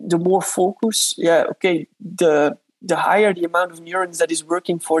the more focus, the higher the amount of neurons that is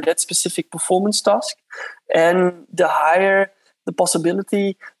working for that specific performance task, and the higher the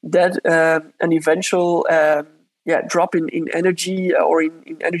possibility that an eventual drop in energy or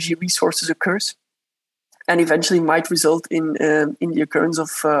in energy resources occurs, and eventually might result in the occurrence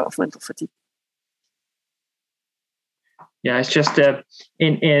of mental fatigue. Yeah, it's just there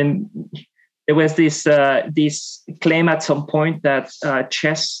was this claim at some point that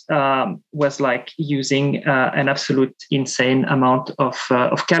chess was like using an absolute insane amount of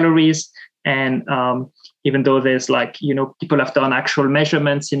calories, and even though there's people have done actual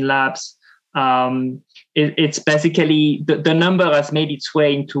measurements in labs, it's basically the number has made its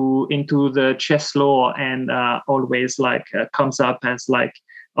way into the chess lore, and always comes up as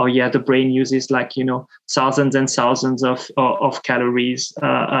oh yeah, the brain uses thousands and thousands of calories,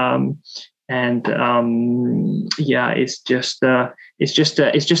 it's just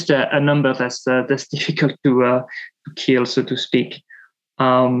a number that's difficult to kill, so to speak.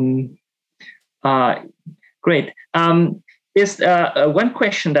 Great. There's one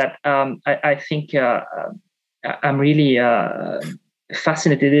question that I think I'm really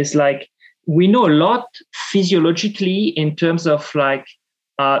fascinated is we know a lot physiologically in terms of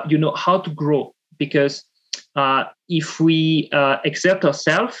how to grow, because if we exert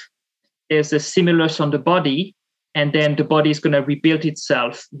ourselves, there's a stimulus on the body, and then the body is going to rebuild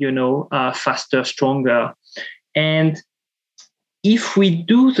itself, faster, stronger. And if we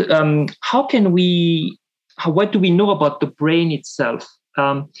do, what do we know about the brain itself?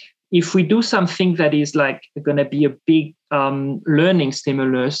 If we do something that is going to be a big learning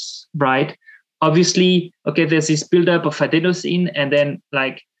stimulus, right? Obviously, okay, there's this buildup of adenosine, and then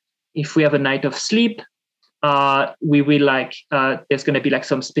if we have a night of sleep, we will there's going to be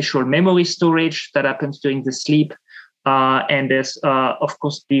some special memory storage that happens during the sleep, and there's of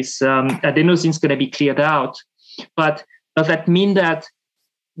course this adenosine is going to be cleared out. But does that mean that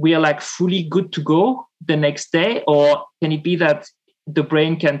we are fully good to go the next day, or can it be that the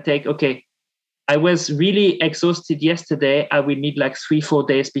brain can take, okay, I was really exhausted yesterday, I will need 3-4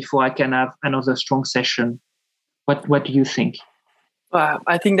 days before I can have another strong session? What do you think?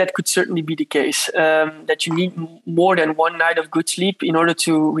 I think that could certainly be the case, that you need more than one night of good sleep in order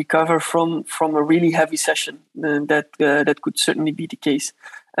to recover from a really heavy session. That could certainly be the case.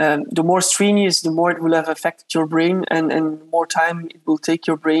 The more strenuous, the more it will have affected your brain, and more time it will take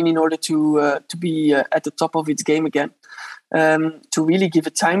your brain in order to be at the top of its game again. To really give a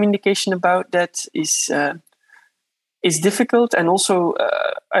time indication about that is difficult, and also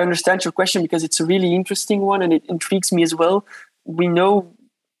I understand your question because it's a really interesting one and it intrigues me as well. We know,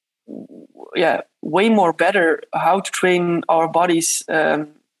 way more better how to train our bodies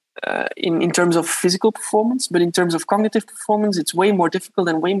in terms of physical performance, but in terms of cognitive performance, it's way more difficult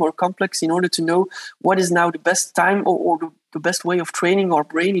and way more complex in order to know what is now the best time or the best way of training our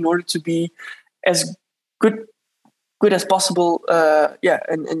brain in order to be as good as possible,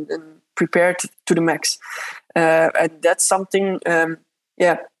 and prepared to the max. And that's something,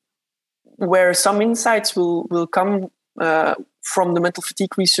 where some insights will come from the mental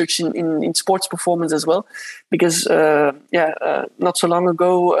fatigue research in sports performance as well, because not so long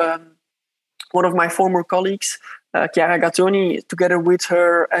ago, one of my former colleagues, Chiara Gattoni, together with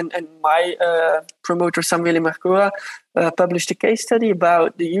her and my promoter Samuele Marcoa, published a case study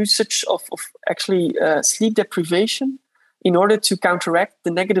about the usage of actually sleep deprivation in order to counteract the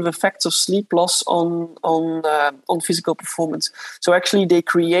negative effects of sleep loss on physical performance. So actually they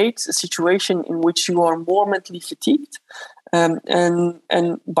create a situation in which you are more mentally fatigued,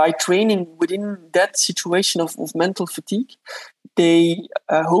 and by training within that situation of mental fatigue, they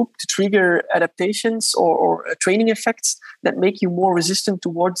hope to trigger adaptations or training effects that make you more resistant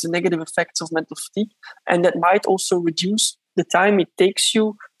towards the negative effects of mental fatigue, and that might also reduce the time it takes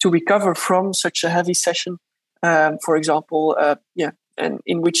you to recover from such a heavy session, for example, and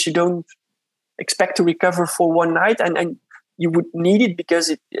in which you don't expect to recover for one night, and you would need it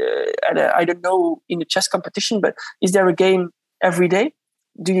because I don't know in a chess competition, but is there a game every day?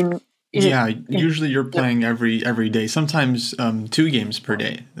 Usually you're playing every day, sometimes 2 games per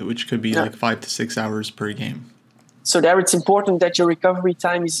day, which could be like 5 to 6 hours per game. So there it's important that your recovery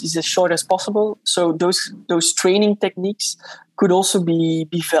time is as short as possible. So those training techniques could also be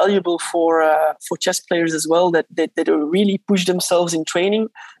valuable for chess players as well, that really push themselves in training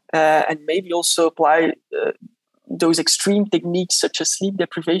and maybe also apply those extreme techniques such as sleep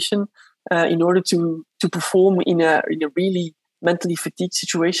deprivation in order to perform in a really mentally fatigued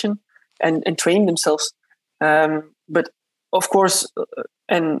situation and train themselves. But of course,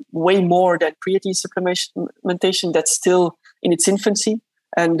 and way more than creatine supplementation, that's still in its infancy,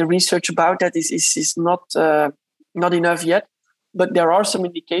 and the research about that is not enough yet. But there are some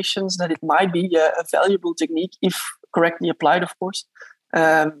indications that it might be a valuable technique if correctly applied, of course.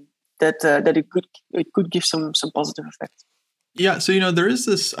 That it could give some positive effects. Yeah, so there is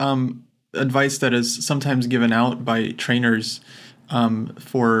this advice that is sometimes given out by trainers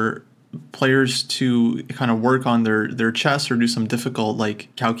for players to kind of work on their chess or do some difficult like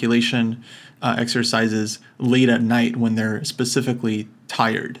calculation exercises late at night when they're specifically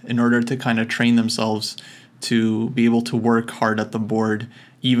tired, in order to kind of train themselves to be able to work hard at the board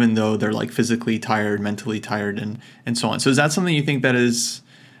even though they're like physically tired, mentally tired, and so on. So is that something you think that is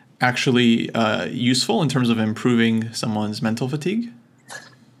actually useful in terms of improving someone's mental fatigue?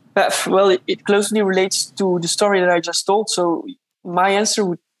 Well, it closely relates to the story that I just told. So my answer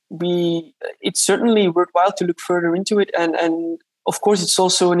would be, it's certainly worthwhile to look further into it. And of course, it's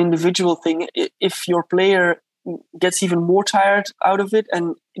also an individual thing. If your player gets even more tired out of it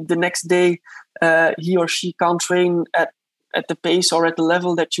and the next day he or she can't train at the pace or at the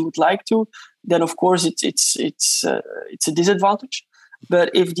level that you would like to, then of course it's a disadvantage.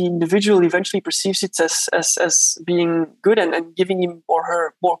 But if the individual eventually perceives it as being good and giving him or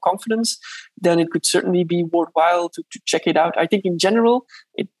her more confidence, then it could certainly be worthwhile to check it out. I think in general,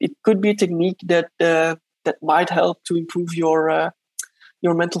 it could be a technique that might help to improve your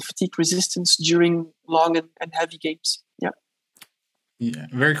mental fatigue resistance during long and heavy games. Yeah,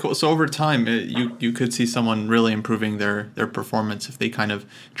 very cool. So over time, you could see someone really improving their performance if they kind of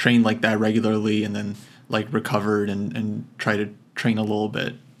train like that regularly and then like recovered and try to train a little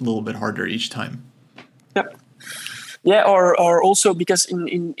bit harder each time. Yeah, or also because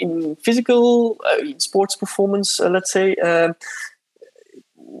in physical in sports performance, let's say,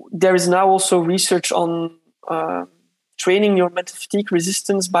 there is now also research on training your mental fatigue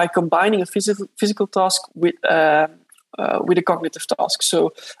resistance by combining a physical task with a cognitive task.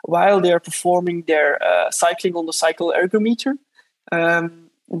 So while they are performing their cycling on the cycle ergometer,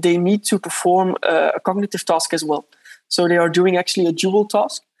 they need to perform a cognitive task as well. So they are doing actually a dual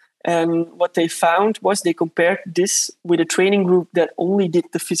task. And what they found was they compared this with a training group that only did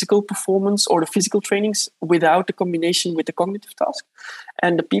the physical performance or the physical trainings without the combination with the cognitive task.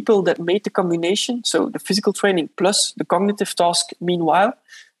 And the people that made the combination, so the physical training plus the cognitive task, meanwhile,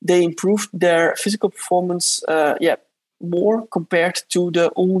 they improved their physical performance more compared to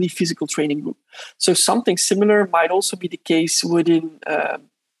the only physical training group. So something similar might also be the case within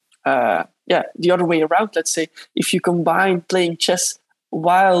the other way around. Let's say if you combine playing chess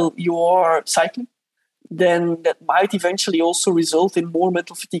while you are cycling, then that might eventually also result in more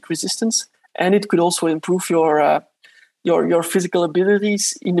mental fatigue resistance, and it could also improve your physical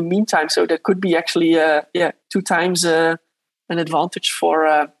abilities in the meantime. So that could be actually 2 times an advantage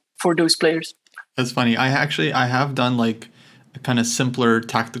for those players. That's funny. I have done like kind of simpler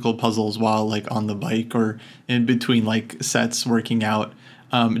tactical puzzles while like on the bike or in between like sets working out,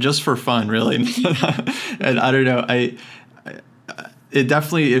 just for fun, really. And I don't know, it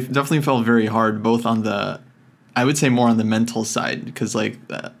definitely felt very hard, both on I would say more on the mental side, because like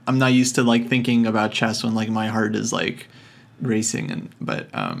I'm not used to like thinking about chess when like my heart is like racing, but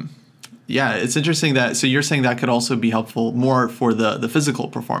it's interesting that, so you're saying that could also be helpful more for the physical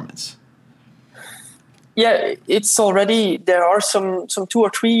performance. Yeah, it's already, there are some 2 or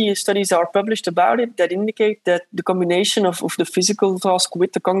 3 studies that are published about it that indicate that the combination of the physical task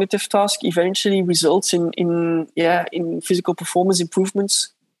with the cognitive task eventually results in physical performance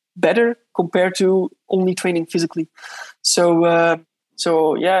improvements better compared to only training physically. So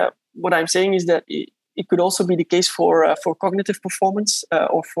what I'm saying is that it could also be the case for cognitive performance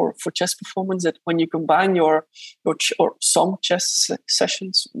or for chess performance, that when you combine your some chess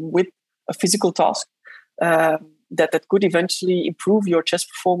sessions with a physical task, that could eventually improve your chess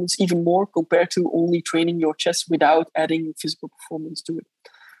performance even more compared to only training your chess without adding physical performance to it.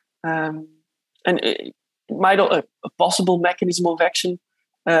 And it might a possible mechanism of action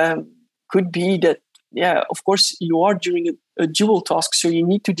could be that, of course, you are doing a dual task, so you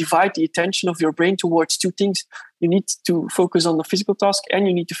need to divide the attention of your brain towards two things. You need to focus on the physical task and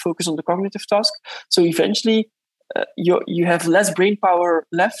you need to focus on the cognitive task. So eventually, you have less brain power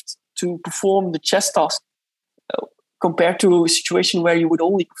left to perform the chess task compared to a situation where you would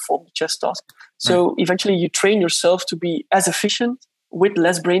only perform the chess task. So eventually, you train yourself to be as efficient with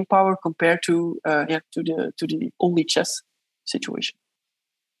less brain power compared to the only chess situation.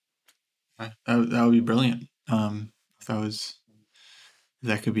 That would be brilliant. If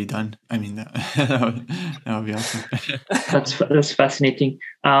that could be done. I mean, that would be awesome. That's fascinating.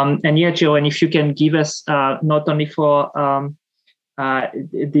 And yeah, Joe, and if you can give us not only for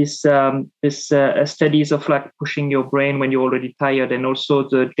this studies of like pushing your brain when you're already tired, and also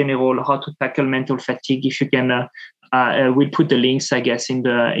the general how to tackle mental fatigue. If you can, we'll put the links, I guess, in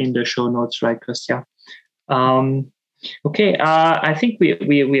the show notes, right, Christian? Okay, I think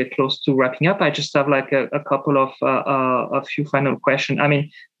we are close to wrapping up. I just have like a couple of a few final questions. I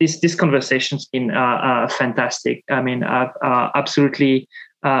mean, this conversation's been fantastic. I mean, absolutely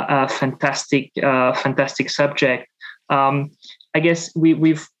fantastic subject. I guess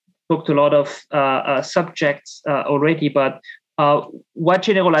we've talked a lot of subjects already, but what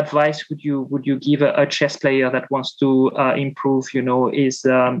general advice would you give a chess player that wants to improve, his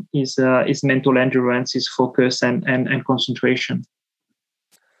mental endurance, his focus, and concentration?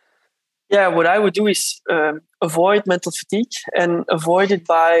 Yeah, what I would do is avoid mental fatigue and avoid it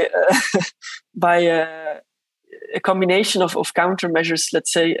by a combination of countermeasures.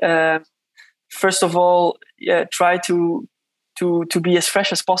 Let's say, first of all, try to be as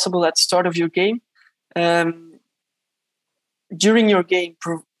fresh as possible at the start of your game. During your game,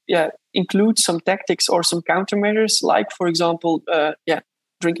 include some tactics or some countermeasures, like, for example,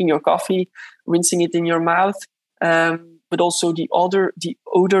 drinking your coffee, rinsing it in your mouth. But also the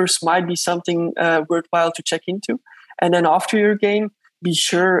odors might be something worthwhile to check into. And then after your game, be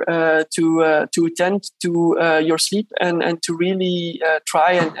sure to attend to your sleep and to really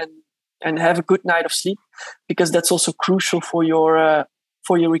try and have a good night of sleep, because that's also crucial for your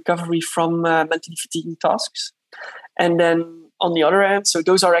recovery from mentally fatiguing tasks. And then on the other hand, so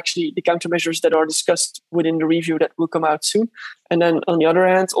those are actually the countermeasures that are discussed within the review that will come out soon. And then on the other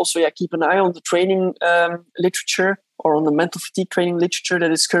hand, also keep an eye on the training literature or on the mental fatigue training literature that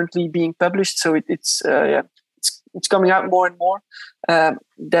is currently being published. So it's coming out more and more.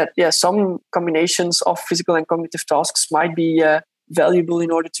 Some combinations of physical and cognitive tasks might be valuable in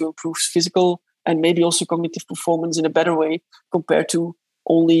order to improve physical and maybe also cognitive performance in a better way compared to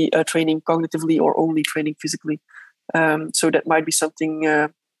only training cognitively or only training physically. So that might be something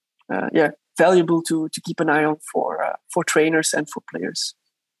valuable to keep an eye on for trainers and for players.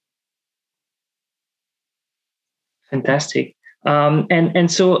 Fantastic. And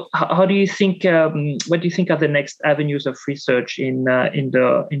so, how do you think? What do you think are the next avenues of research in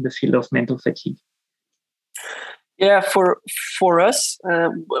the field of mental fatigue? Yeah, for us,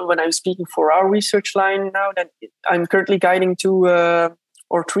 when I'm speaking for our research line now, that I'm currently guiding 2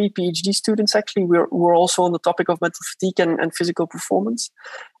 or 3 PhD students. Actually, we're also on the topic of mental fatigue and physical performance,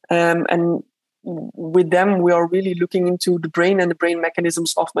 and with them we are really looking into the brain and the brain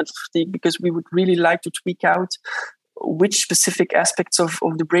mechanisms of mental fatigue, because we would really like to tweak out which specific aspects of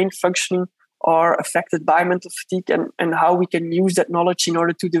the brain functioning are affected by mental fatigue, and how we can use that knowledge in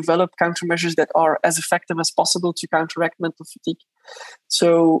order to develop countermeasures that are as effective as possible to counteract mental fatigue.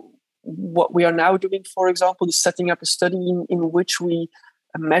 So what we are now doing, for example, is setting up a study in which we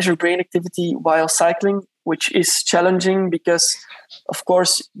measure brain activity while cycling, which is challenging because, of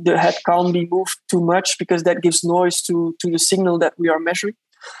course, the head can't be moved too much because that gives noise to the signal that we are measuring.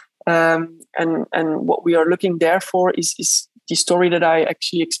 And what we are looking there for is the story that I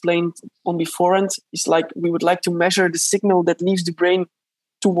actually explained on beforehand. Is like we would like to measure the signal that leaves the brain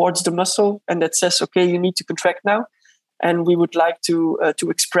towards the muscle and that says, okay, you need to contract now. And we would like to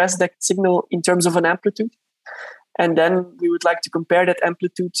express that signal in terms of an amplitude. And then we would like to compare that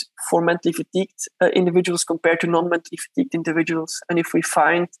amplitude for mentally fatigued individuals compared to non-mentally fatigued individuals. And if we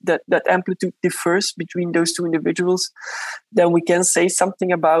find that that amplitude differs between those 2 individuals, then we can say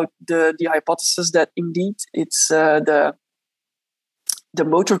something about the hypothesis that indeed it's the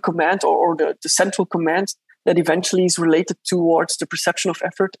motor command or the central command that eventually is related towards the perception of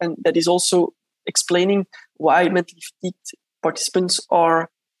effort. And that is also explaining why mentally fatigued participants are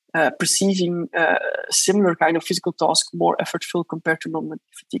perceiving a similar kind of physical task more effortful compared to non-mentally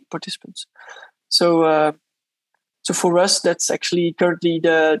fatigued participants. So So for us, that's actually currently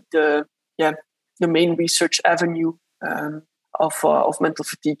the main research avenue of mental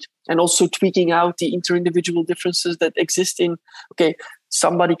fatigue, and also tweaking out the inter-individual differences that exist in, okay,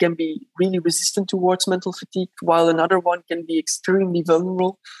 somebody can be really resistant towards mental fatigue while another one can be extremely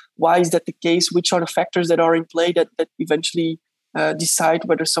vulnerable. Why is that the case? Which are the factors that are in play that eventually decide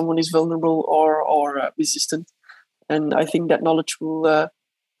whether someone is vulnerable or resistant? And I think that knowledge will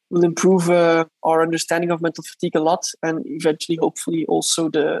improve our understanding of mental fatigue a lot, and eventually, hopefully, also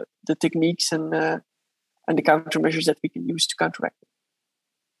the techniques and the countermeasures that we can use to counteract it.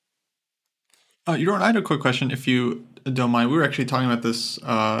 Jeroen, I had a quick question, if you don't mind. We were actually talking about this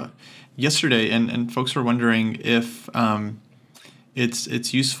yesterday, and folks were wondering if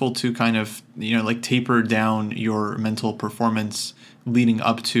it's useful to kind of, like taper down your mental performance leading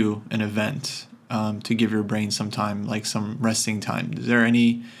up to an event, to give your brain some time, like some resting time. Do you have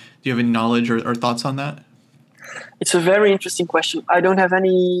any knowledge or thoughts on that? It's a very interesting question. I don't have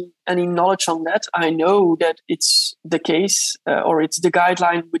any knowledge on that. I know that it's the case, or it's the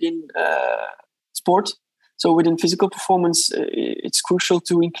guideline within sport. So within physical performance, it's crucial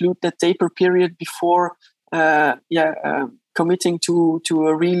to include that taper period before committing to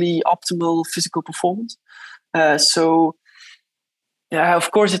a really optimal physical performance.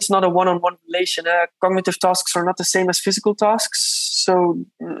 Of course, it's not a one-on-one relation. Cognitive tasks are not the same as physical tasks, so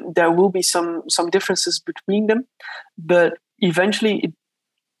there will be some differences between them. But eventually, it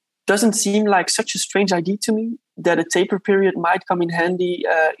doesn't seem like such a strange idea to me that a taper period might come in handy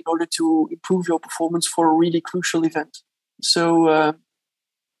in order to improve your performance for a really crucial event. So,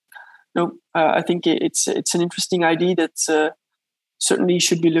 I think it's an interesting idea that certainly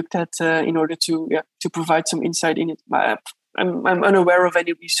should be looked at in order to provide some insight in it. I'm unaware of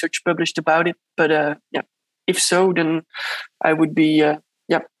any research published about it, but if so, then I would be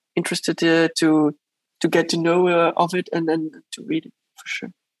interested to get to know of it and then to read it for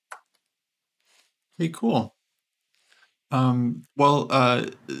sure. Okay, cool.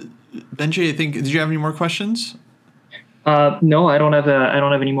 Benji, I think, did you have any more questions? No, I don't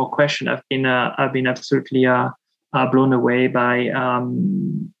have any more questions. I've been absolutely blown away by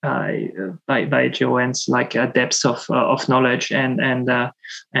Jeroen's depths of knowledge,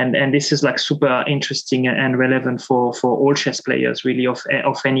 and this is super interesting and relevant for all chess players, really, of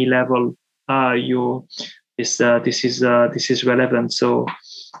any level. This is relevant. So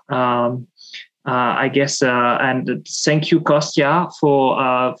I guess, and thank you, Kostya,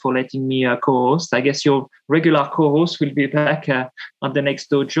 for letting me co-host. I guess your regular co-host will be back on the next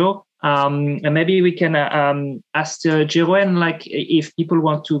dojo. And maybe we can ask Jeroen, if people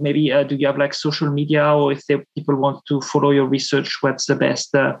want to, maybe do you have social media, or if people want to follow your research, what's the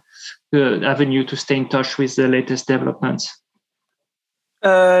best avenue to stay in touch with the latest developments?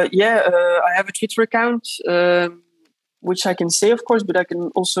 I have a Twitter account, which I can say, of course, but I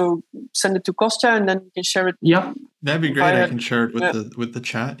can also send it to Kostya, and then we can share it. Yeah, that'd be great. I can share it with the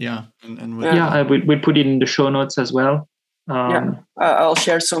chat. Yeah, we'll put it in the show notes as well. I'll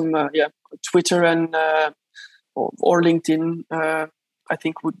share some Twitter and or LinkedIn. I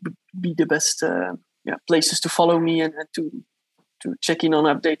think would be the best places to follow me and to check in on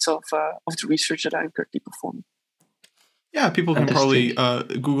updates of the research that I'm currently performing. Yeah, people can probably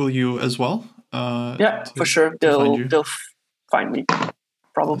Google you as well. For sure. They'll find me,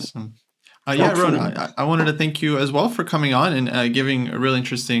 probably. Awesome. Ron, I wanted to thank you as well for coming on and giving a really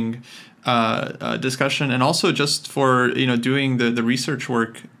interesting discussion, and also just for doing the research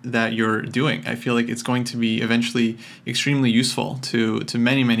work that you're doing. I feel like it's going to be eventually extremely useful to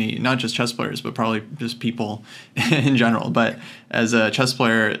many, not just chess players, but probably just people in general. But as a chess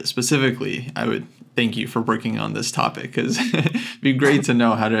player specifically, I would thank you for working on this topic, because it'd be great to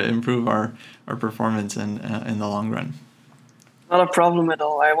know how to improve our performance in the long run. Not a problem at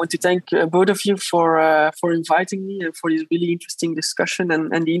all. I want to thank both of you for inviting me and for this really interesting discussion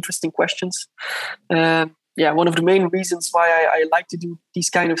and the interesting questions. One of the main reasons why I like to do these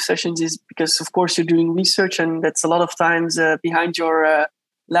kind of sessions is because, of course, you're doing research, and that's a lot of times behind your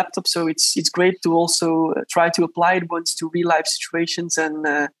laptop. So it's great to also try to apply it once to real life situations and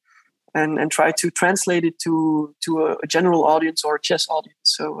try to translate it to a general audience or a chess audience.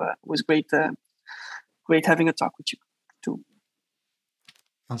 So it was great having a talk with you too.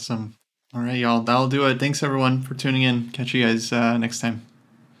 Awesome. All right, y'all. That'll do it. Thanks, everyone, for tuning in. Catch you guys next time.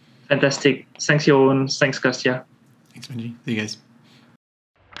 Fantastic. Thanks, Jeroen. Thanks, Kostya. Thanks, Benji. See you guys.